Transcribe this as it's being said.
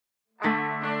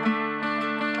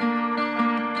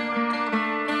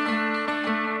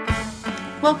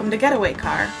Welcome to Getaway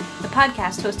Car, the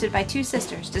podcast hosted by two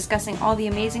sisters discussing all the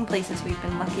amazing places we've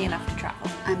been lucky enough to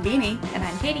travel. I'm Beanie. And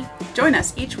I'm Katie. Join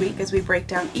us each week as we break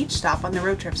down each stop on the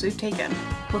road trips we've taken.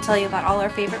 We'll tell you about all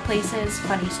our favorite places,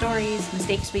 funny stories,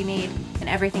 mistakes we made, and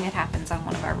everything that happens on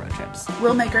one of our road trips.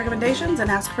 We'll make recommendations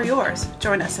and ask for yours.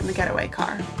 Join us in the Getaway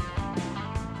Car.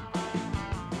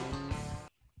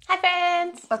 Hi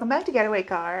friends! Welcome back to Getaway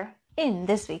Car. In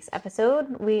this week's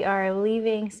episode, we are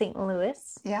leaving St.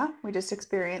 Louis. Yeah, we just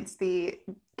experienced the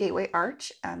Gateway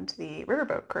Arch and the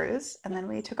riverboat cruise, and then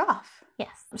we took off.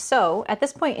 Yes. So, at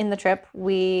this point in the trip,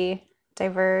 we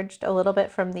diverged a little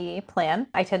bit from the plan.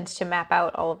 I tend to map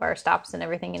out all of our stops and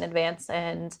everything in advance,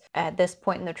 and at this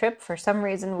point in the trip, for some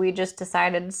reason, we just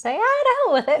decided to say, to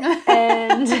hell with it,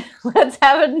 and let's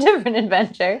have a different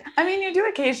adventure. I mean, you do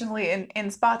occasionally, in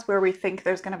spots where we think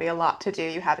there's going to be a lot to do,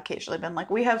 you have occasionally been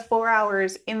like, we have 4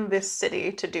 hours in this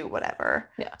city to do whatever.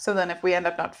 Yeah. So then if we end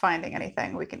up not finding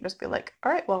anything, we can just be like,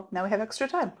 all right, well, now we have extra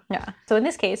time. Yeah. So in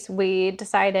this case, we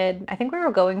decided, I think we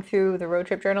were going through the road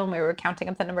trip journal and we were counting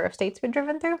up the number of states we'd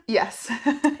driven through. Yes.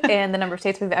 And the number of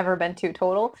states we've ever been to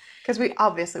total. Because we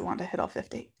obviously want to hit all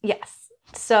 50. Yes.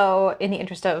 So in the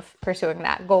interest of pursuing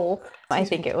that goal, I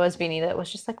think it was Beanie that was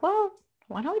just like, well,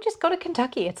 why don't we just go to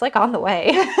Kentucky? It's like on the way.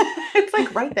 It's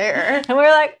like right there. And we were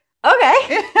like,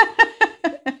 okay.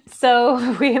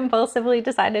 So we impulsively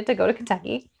decided to go to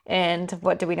Kentucky. And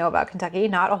what do we know about Kentucky?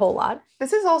 Not a whole lot.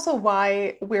 This is also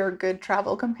why we're good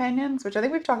travel companions, which I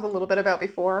think we've talked a little bit about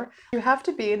before. You have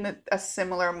to be in a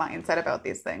similar mindset about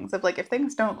these things of like, if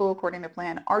things don't go according to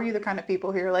plan, are you the kind of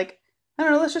people who are like, I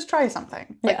don't know, let's just try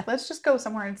something. Like, Yeah. let's just go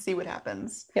somewhere and see what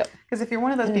happens. Yep. Because if you're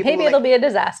one of those people Maybe who, it'll be a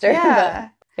disaster. Yeah.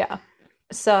 But, yeah.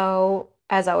 So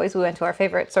as always, we went to our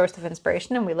favorite source of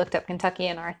inspiration and we looked up Kentucky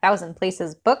in our 1,000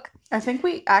 Places book. I think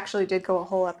we actually did go a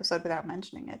whole episode without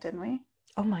mentioning it, didn't we?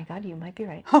 Oh my God, you might be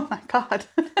right. Oh my God.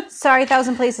 Sorry,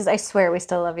 1,000 Places. I swear we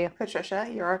still love you. Patricia,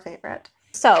 you're our favorite.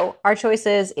 So our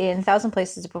choices in 1,000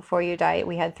 Places Before You Die,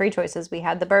 we had 3 choices. We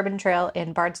had the Bourbon Trail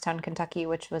in Bardstown, Kentucky,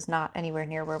 which was not anywhere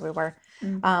near where we were.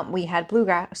 We had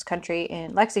Bluegrass Country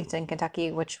in Lexington,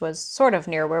 Kentucky, which was sort of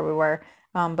near where we were,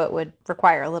 but would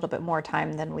require a little bit more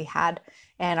time than we had.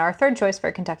 And our third choice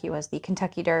for Kentucky was the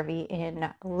Kentucky Derby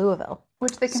in Louisville.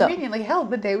 Which they conveniently held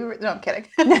the day we were... No, I'm kidding.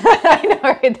 I know,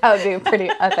 right? That would be pretty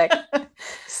epic.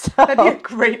 That'd be a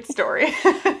great story.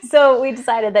 So we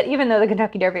decided that even though the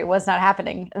Kentucky Derby was not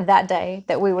happening that day,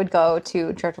 that we would go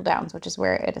to Churchill Downs, which is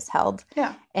where it is held.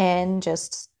 Yeah. And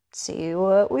just see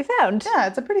what we found. Yeah,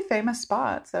 it's a pretty famous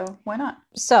spot, so why not?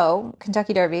 So,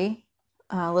 Kentucky Derby,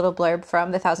 a little blurb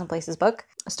from the 1,000 Places book,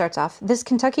 starts off, "This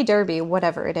Kentucky Derby,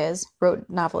 whatever it is," wrote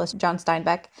novelist John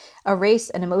Steinbeck, "a race,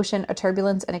 an emotion, a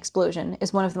turbulence, an explosion,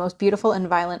 is one of the most beautiful and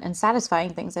violent and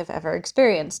satisfying things I've ever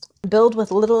experienced. Billed with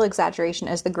little exaggeration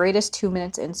as the greatest 2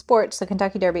 minutes in sports, the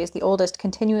Kentucky Derby is the oldest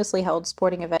continuously held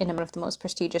sporting event and one of the most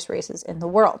prestigious races in the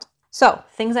world." So,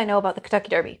 things I know about the Kentucky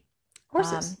Derby.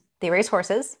 Horses. They race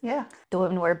horses. Yeah. The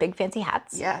women wear big fancy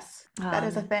hats. Yes, that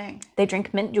is a thing. They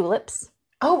drink mint juleps.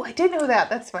 Oh, I did know that.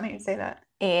 That's funny you say that.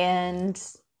 And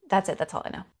that's it. That's all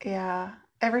I know. Yeah.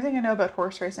 Everything I know about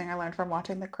horse racing I learned from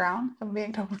watching The Crown, if I'm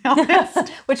being totally honest.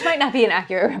 Which might not be an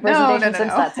accurate representation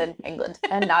since that's in England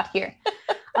and not here.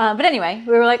 But anyway,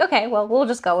 we were like, okay, well, we'll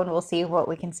just go and we'll see what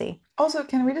we can see. Also,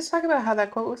 can we just talk about how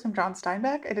that quote was from John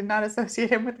Steinbeck? I did not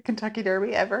associate him with the Kentucky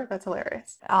Derby ever. That's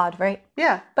hilarious. Odd, right?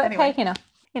 Yeah. But anyway.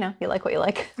 hey, you like what you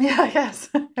like. Yeah, yes.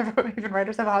 Even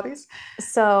writers have hobbies.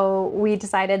 So we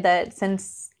decided that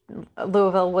since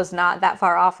Louisville was not that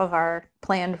far off of our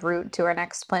planned route to our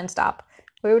next planned stop,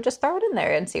 we would just throw it in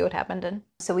there and see what happened. And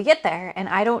so we get there, and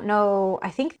I don't know, I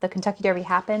think the Kentucky Derby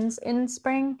happens in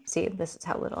spring. See, this is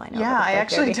how little I know. Yeah, about the I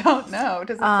actually Derby. don't know.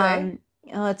 Does it say?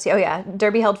 Let's see. Oh, yeah.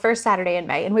 Derby held first Saturday in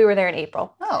May, and we were there in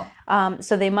April. Oh.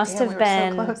 So they must Damn, have we were so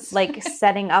been close. like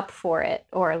setting up for it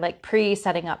or like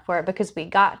pre-setting up for it, because we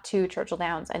got to Churchill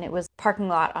Downs and it was parking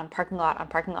lot on parking lot on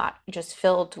parking lot, just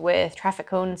filled with traffic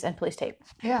cones and police tape.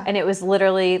 Yeah. And it was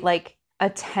literally like a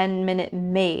 10-minute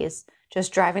maze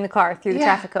just driving the car through the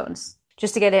traffic cones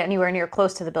just to get anywhere near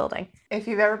close to the building. If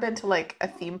you've ever been to like a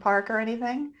theme park or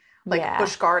anything, like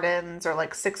Busch Gardens or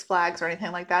like Six Flags or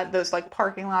anything like that, those like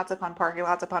parking lots upon parking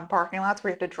lots upon parking lots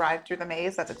where you have to drive through the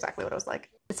maze, that's exactly what it was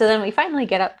like. So then we finally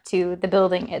get up to the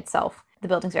building itself. The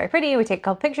building's very pretty. We take a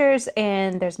couple pictures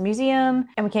and there's a museum,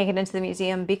 and we can't get into the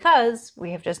museum because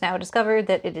we have just now discovered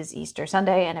that it is Easter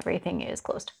Sunday and everything is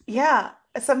closed. Yeah.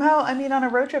 Somehow, I mean, on a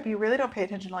road trip, you really don't pay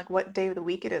attention to like what day of the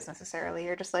week it is necessarily.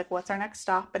 You're just like, what's our next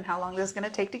stop and how long this is going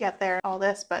to take to get there, all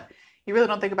this. But you really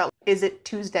don't think about, is it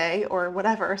Tuesday or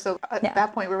whatever. So at Yeah.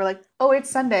 that point we were like, oh, it's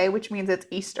Sunday, which means it's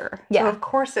Easter. Yeah. So of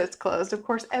course it's closed. Of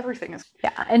course everything is.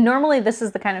 Yeah. And normally this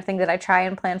is the kind of thing that I try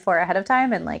and plan for ahead of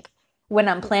time. And like when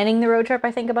I'm planning the road trip,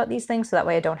 I think about these things so that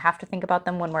way I don't have to think about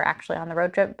them when we're actually on the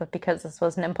road trip. But because this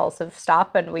was an impulsive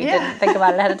stop and we didn't think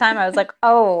about it ahead of time, I was like,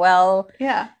 oh, well,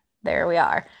 Yeah. there we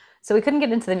are. So we couldn't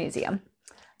get into the museum.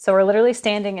 So we're literally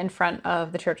standing in front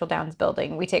of the Churchill Downs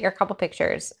building. We take a couple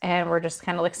pictures and we're just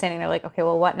kind of like standing there like, okay,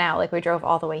 well, what now? Like we drove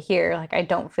all the way here. Like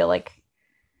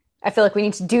I feel like we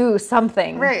need to do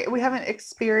something. Right. We haven't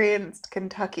experienced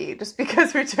Kentucky just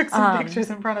because we took some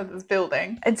pictures in front of this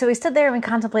building. And so we stood there and we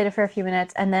contemplated for a few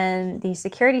minutes, and then the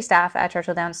security staff at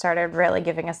Churchill Downs started really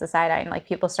giving us the side eye, and like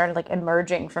people started like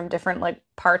emerging from different like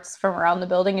parts from around the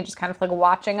building and just kind of like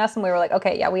watching us. And we were like,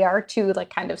 okay, yeah, we are two like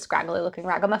kind of scraggly looking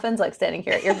ragamuffins like standing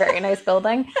here at your very nice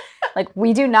building. Like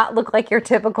we do not look like your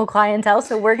typical clientele,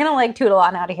 so we're gonna like tootle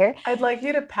on out of here. I'd like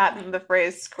you to patent the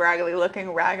phrase scraggly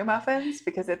looking ragamuffins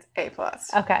because it's A+.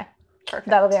 Okay. Perfect.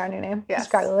 That'll be our new name. Yes.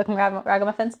 Scraggly looking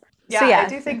ragamuffins. Yeah, So, I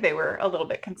do think they were a little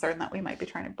bit concerned that we might be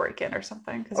trying to break in or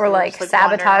something. Or like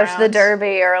sabotage the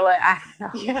Derby or like, I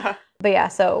don't know. Yeah. But yeah,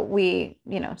 so we,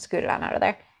 scooted on out of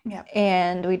there. Yeah.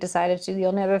 And we decided to do the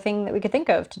only other thing that we could think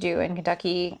of to do in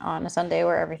Kentucky on a Sunday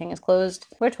where everything is closed,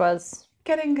 which was,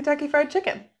 Getting Kentucky Fried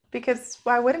Chicken. Because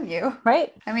why wouldn't you?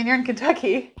 right? I mean, you're in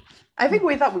Kentucky. I think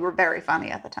we thought we were very funny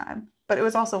at the time. But it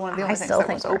was also one of the only things that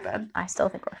was open. I still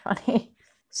think we're funny.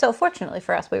 So fortunately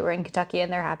for us, we were in Kentucky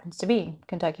and there happens to be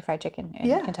Kentucky Fried Chicken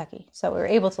in Kentucky. So we were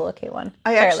able to locate one.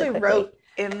 I fairly actually quickly. wrote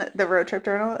in the road trip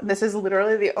journal, this is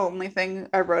literally the only thing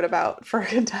I wrote about for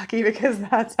Kentucky because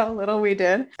that's how little we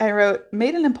did. I wrote,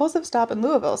 made an impulsive stop in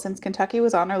Louisville since Kentucky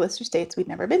was on our list of states we'd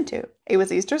never been to. It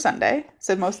was Easter Sunday,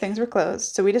 so most things were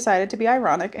closed, so we decided to be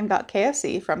ironic and got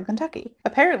KFC from Kentucky.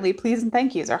 Apparently, please and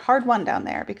thank yous are hard won down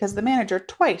there because the manager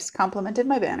twice complimented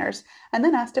my banners and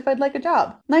then asked if I'd like a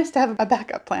job. Nice to have a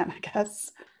backup plan, I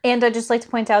guess. And I'd just like to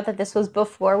point out that this was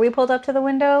before we pulled up to the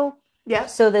window. Yeah.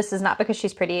 So this is not because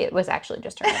she's pretty. It was actually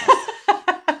just her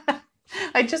nose.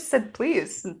 I just said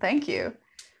please and thank you,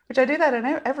 which I do that in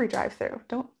every drive-through.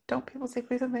 Don't people say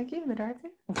please and thank you in the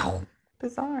drive-through? No.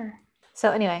 Bizarre.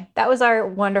 So anyway, that was our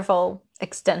wonderful,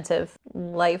 extensive,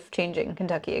 life-changing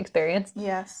Kentucky experience.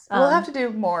 Yes. We'll have to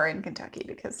do more in Kentucky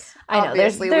because I know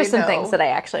there's obviously some things that I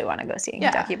actually want to go see in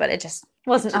Kentucky, but it just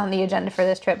wasn't on the agenda for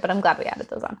this trip, but I'm glad we added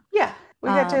those on. Yeah. We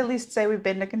have to at least say we've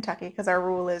been to Kentucky because our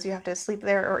rule is you have to sleep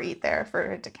there or eat there for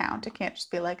it to count. It can't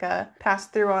just be like a pass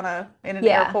through in an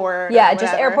airport. Yeah, or just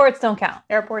whatever. airports don't count.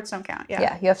 Airports don't count. Yeah.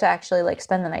 Yeah, you have to actually like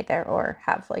spend the night there or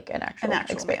have like an actual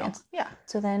experience. Meal. Yeah.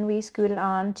 So then we scooted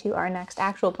on to our next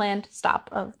actual planned stop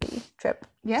of the trip.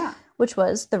 Yeah. Which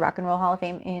was the Rock and Roll Hall of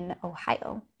Fame in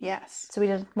Ohio. Yes. So we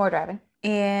did more driving.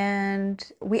 And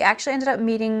we actually ended up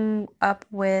meeting up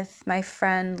with my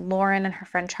friend Lauren and her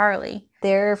friend Charlie.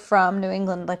 They're from New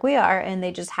England like we are, and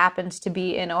they just happened to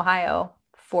be in Ohio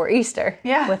for Easter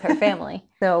with her family.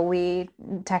 So we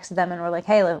texted them and were like,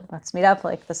 hey, let's meet up.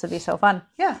 Like, this would be so fun.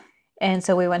 Yeah. And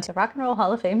so we went to Rock and Roll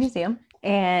Hall of Fame Museum,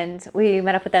 and we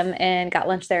met up with them and got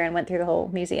lunch there and went through the whole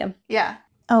museum. Yeah.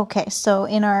 Okay, so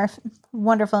in our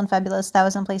wonderful and fabulous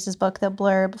Thousand Places book, the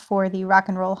blurb for the Rock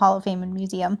and Roll Hall of Fame and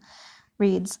Museum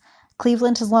reads,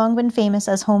 Cleveland has long been famous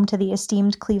as home to the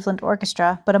esteemed Cleveland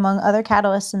Orchestra, but among other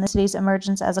catalysts in the city's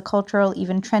emergence as a cultural,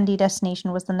 even trendy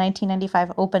destination was the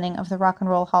 1995 opening of the Rock and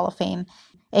Roll Hall of Fame,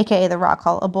 aka the Rock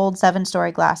Hall, a bold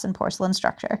 7-story glass and porcelain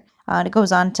structure. And it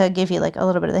goes on to give you like a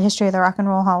little bit of the history of the Rock and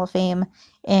Roll Hall of Fame.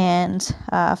 And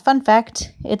fun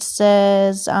fact, it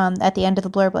says at the end of the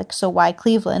blurb, like, so why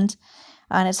Cleveland?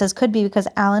 And it says, could be because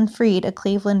Alan Freed, a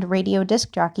Cleveland radio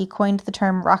disc jockey, coined the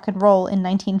term rock and roll in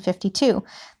 1952,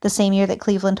 the same year that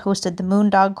Cleveland hosted the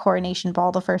Moondog Coronation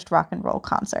Ball, the first rock and roll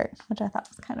concert, which I thought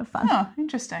was kind of fun. Oh,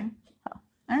 interesting. Oh,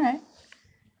 all right.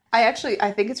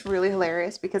 I think it's really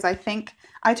hilarious because I think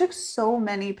I took so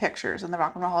many pictures in the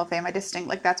Rock and Roll Hall of Fame.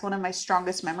 That's one of my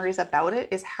strongest memories about it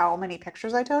is how many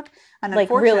pictures I took. And like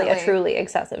really a truly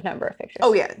excessive number of pictures.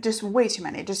 Oh yeah, just way too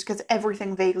many. Just because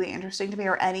everything vaguely interesting to me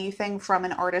or anything from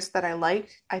an artist that I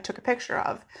liked, I took a picture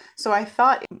of. So I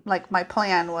thought like my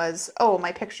plan was,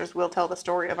 my pictures will tell the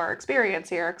story of our experience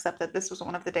here, except that this was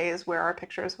one of the days where our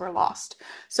pictures were lost.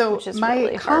 So which is my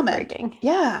really comment,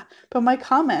 but my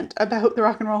comment about the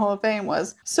Rock and Roll Hall of Fame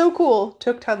was so cool,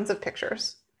 took tons of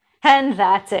pictures. And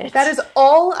that's it. That is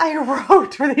all I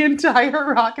wrote for the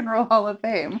entire Rock and Roll Hall of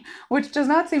Fame, which does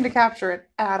not seem to capture it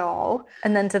at all.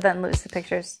 And then to then lose the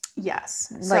pictures.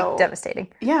 Yes. Like devastating.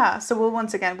 Yeah. So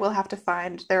we'll have to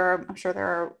find, I'm sure there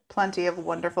are plenty of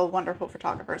wonderful, wonderful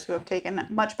photographers who have taken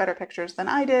much better pictures than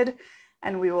I did.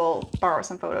 and we will borrow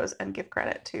some photos and give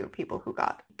credit to people who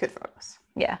got good photos.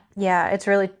 Yeah. Yeah, it's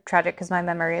really tragic because my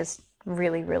memory is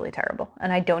really, really terrible.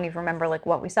 And I don't even remember like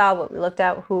what we saw, what we looked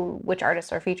at, which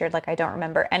artists are featured. Like I don't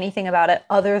remember anything about it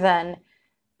other than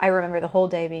I remember the whole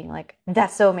day being like,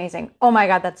 that's so amazing. Oh my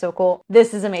God, that's so cool.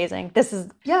 This is amazing. This is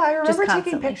I remember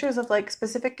taking pictures of like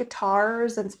specific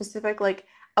guitars and specific like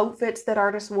outfits that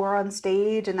artists wore on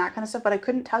stage and that kind of stuff, but I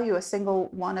couldn't tell you a single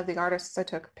one of the artists I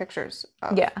took pictures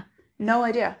of. Yeah. No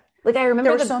idea. Like I remember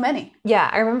there were so many. Yeah,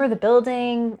 I remember the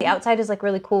building. The outside is like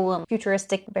really cool and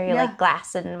futuristic, very like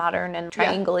glass and modern and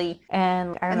triangle-y.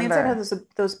 And I remember. And the inside has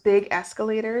those big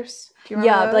escalators. Do you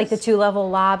remember those? Like the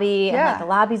 2-level lobby. And like the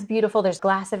lobby's beautiful. There's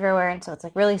glass everywhere, and so it's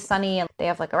like really sunny. And they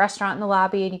have like a restaurant in the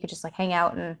lobby, and you could just like hang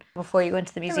out and before you went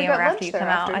to the museum or after you come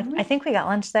out. I think we got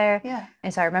lunch there. Yeah.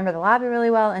 And so I remember the lobby really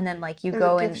well. And then like you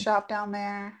go in. There's a gift shop down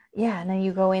there. Yeah, and then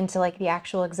you go into like the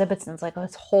actual exhibits and it's like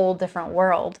this whole different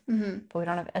world. Mm-hmm. But we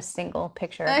don't have a single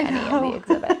picture of any of the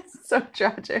exhibits. So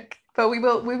tragic. But we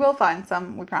will find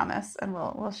some, we promise, and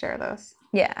we'll share those.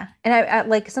 Yeah. And I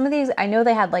like some of these, I know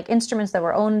they had like instruments that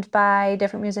were owned by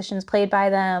different musicians, played by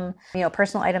them,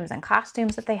 personal items and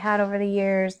costumes that they had over the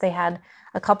years. They had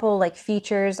a couple like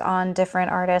features on different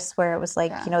artists where it was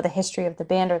like, the history of the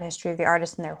band or the history of the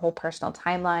artist and their whole personal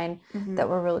timeline that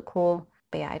were really cool.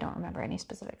 But yeah, I don't remember any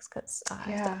specifics because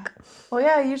I stuck. Well,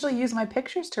 yeah, I usually use my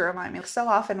pictures to remind me. So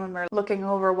often when we're looking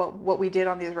over what we did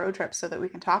on these road trips so that we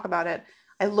can talk about it,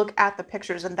 I look at the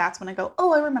pictures and that's when I go,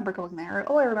 oh, I remember going there.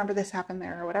 Or, oh, I remember this happened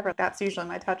there or whatever. That's usually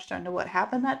my touchstone to what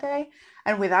happened that day.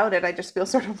 And without it, I just feel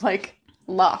sort of like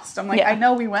lost. I'm like, I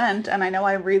know we went and I know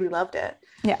I really loved it.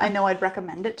 Yeah. I know I'd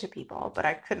recommend it to people, but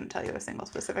I couldn't tell you a single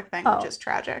specific thing, which is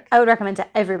tragic. I would recommend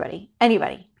to everybody,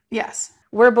 anybody. Yes.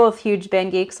 We're both huge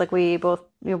band geeks. Like we both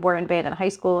were in band in high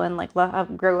school and like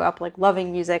grew up like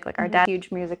loving music. Like our dad's a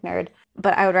huge music nerd.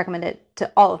 But I would recommend it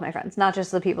to all of my friends, not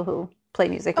just the people who play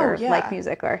music or like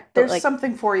music. There's like,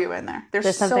 something for you in there.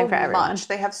 There's something so for everyone. Much.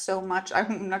 They have so much.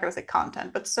 I'm not going to say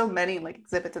content, but so many like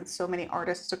exhibits and so many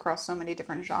artists across so many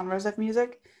different genres of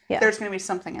music. Yeah. There's going to be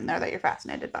something in there that you're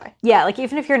fascinated by. Yeah, like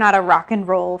even if you're not a rock and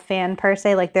roll fan per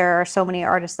se, like there are so many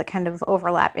artists that kind of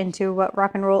overlap into what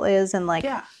rock and roll is and like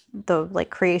the like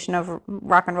creation of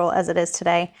rock and roll as it is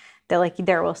today, that like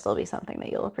there will still be something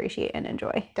that you'll appreciate and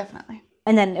enjoy. Definitely.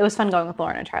 And then it was fun going with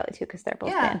Lauren and Charlie too, because they're both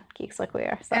band geeks like we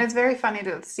are. So. And it's very funny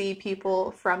to see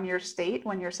people from your state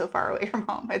when you're so far away from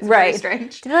home. It's very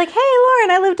strange. To be like, hey,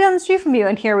 Lauren, I live down the street from you,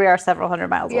 and here we are several hundred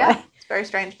miles away. It's very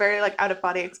strange, very like out of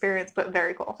body experience, but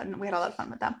very cool. And we had a lot of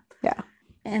fun with them. Yeah.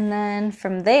 And then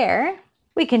from there,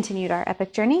 we continued our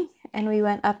epic journey, and we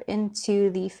went up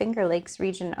into the Finger Lakes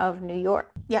region of New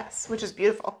York. Yes, which is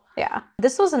beautiful. Yeah.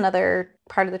 This was another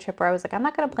part of the trip where I was like, I'm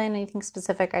not going to plan anything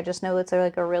specific. I just know it's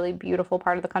like a really beautiful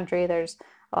part of the country. There's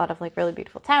a lot of like really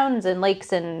beautiful towns and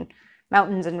lakes and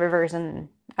mountains and rivers and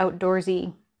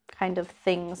outdoorsy kind of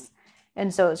things.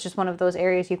 And so it's just one of those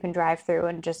areas you can drive through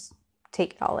and just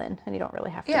take it all in. And you don't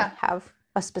really have to have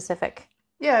a specific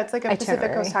it's like a itinerary.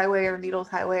 Pacific Coast Highway or Needles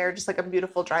Highway or just like a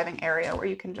beautiful driving area where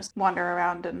you can just wander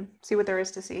around and see what there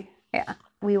is to see. Yeah.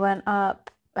 We went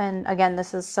up, and again,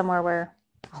 this is somewhere where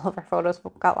all of our photos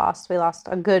got lost. We lost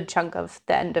a good chunk of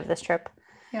the end of this trip.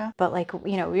 Yeah. But like,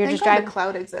 we were just driving. The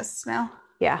cloud exists now.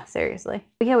 Yeah, seriously.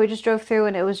 But yeah, we just drove through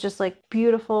and it was just like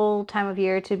beautiful time of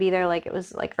year to be there. Like it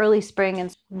was like early spring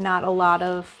and not a lot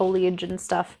of foliage and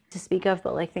stuff to speak of,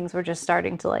 but like things were just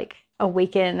starting to like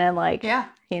awaken and like,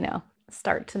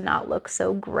 start to not look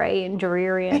so gray and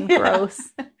dreary and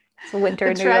gross. So winter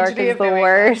in New York is the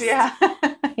worst. Yeah.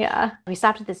 Yeah. We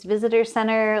stopped at this visitor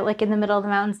center like in the middle of the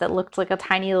mountains that looked like a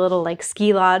tiny little like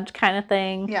ski lodge kind of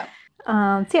thing. Yeah.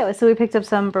 So we picked up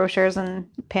some brochures and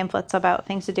pamphlets about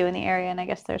things to do in the area, and I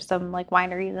guess there's some like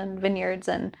wineries and vineyards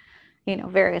and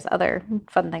various other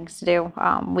fun things to do.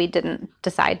 We didn't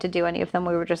decide to do any of them.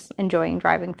 We were just enjoying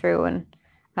driving through, and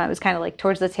it was kind of like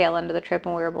towards the tail end of the trip,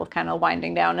 and we were both kind of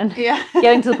winding down and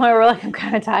getting to the point where we're like, I'm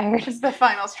kind of tired. It's the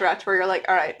final stretch where you're like,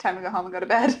 all right, time to go home and go to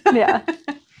bed. Yeah.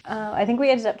 I think we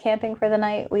ended up camping for the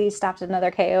night. We stopped at another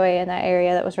KOA in that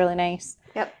area that was really nice.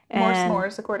 Yep. More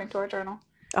s'mores, according to our journal.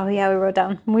 Oh, yeah, we wrote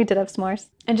down. We did have s'mores.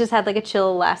 And just had like a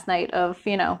chill last night of,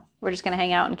 we're just going to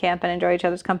hang out and camp and enjoy each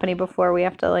other's company before we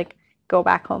have to like go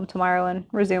back home tomorrow and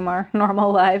resume our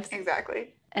normal lives.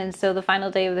 Exactly. And so the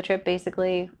final day of the trip,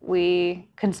 basically, we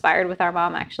conspired with our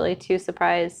mom, actually, to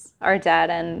surprise our dad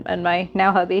and my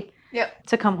now hubby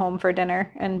to come home for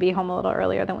dinner and be home a little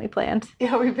earlier than we planned.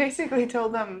 Yeah, we basically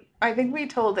told them, I think we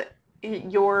told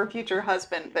your future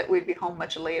husband that we'd be home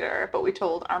much later, but we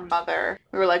told our mother,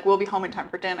 we were like, we'll be home in time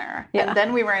for dinner. Yeah. And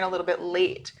then we ran a little bit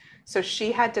late. So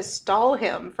she had to stall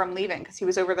him from leaving because he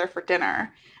was over there for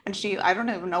dinner. And I don't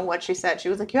even know what she said. She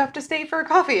was like, you have to stay for a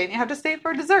coffee and you have to stay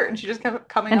for dessert. And she just kept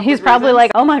coming up And he's with probably reasons.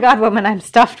 like, oh my God, woman, I'm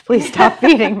stuffed. Please stop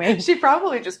feeding me. She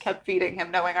probably just kept feeding him,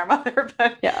 knowing our mother.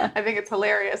 But Yeah. I think it's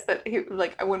hilarious that he,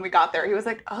 like, when we got there, he was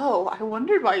like, oh, I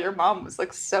wondered why your mom was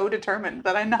like so determined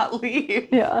that I not leave.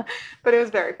 Yeah. But it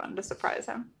was very fun to surprise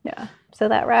him. Yeah. So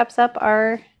that wraps up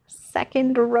our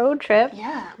second road trip.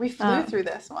 Yeah, we flew through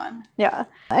this one. Yeah.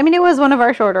 I mean, it was one of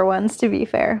our shorter ones, to be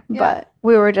fair. Yeah. But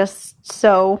we were just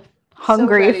so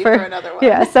hungry So ready for another one.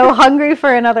 Yeah, so hungry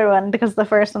for another one because the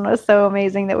first one was so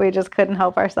amazing that we just couldn't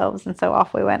help ourselves, and so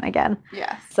off we went again.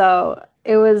 Yes. So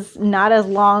it was not as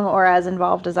long or as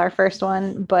involved as our first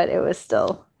one, but it was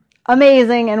still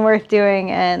amazing and worth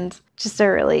doing, and just a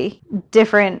really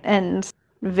different and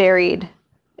varied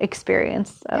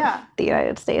experience of the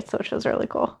United States, which was really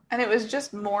cool. And it was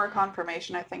just more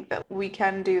confirmation, I think, that we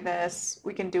can do this,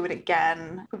 we can do it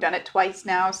again. We've done it twice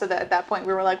now, so that at that point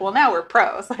we were like, well, now we're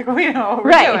pros. Like, we know what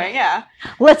we're doing. Yeah.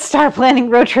 Let's start planning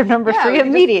road trip number 3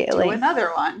 immediately. Do another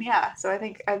one. Yeah. So I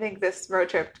think this road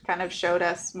trip kind of showed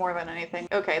us more than anything,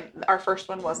 okay, our first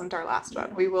one wasn't our last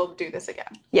one. We will do this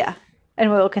again. Yeah. And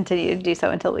we will continue to do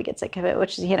so until we get sick of it,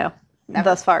 which is, never.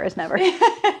 Thus far is never.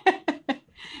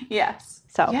 Yes.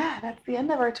 So yeah, that's the end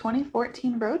of our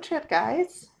 2014 road trip,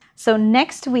 guys. So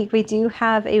next week we do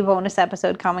have a bonus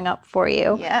episode coming up for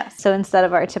you. Yes. So instead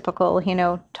of our typical,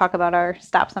 talk about our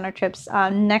stops on our trips,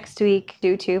 next week,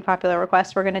 due to popular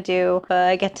request, we're going to do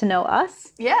a get to know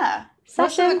us. Yeah. Session.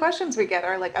 Most of the questions we get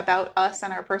are like about us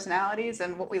and our personalities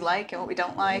and what we like and what we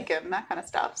don't like and that kind of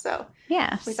stuff. So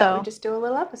yeah, we thought we'd just do a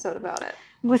little episode about it.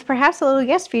 With perhaps a little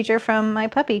guest feature from my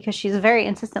puppy, because she's very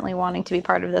insistently wanting to be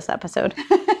part of this episode.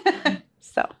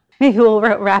 So maybe we'll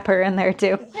wrap her in there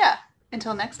too. Yeah.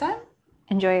 Until next time.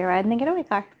 Enjoy your ride in the getaway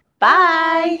car.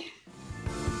 Bye.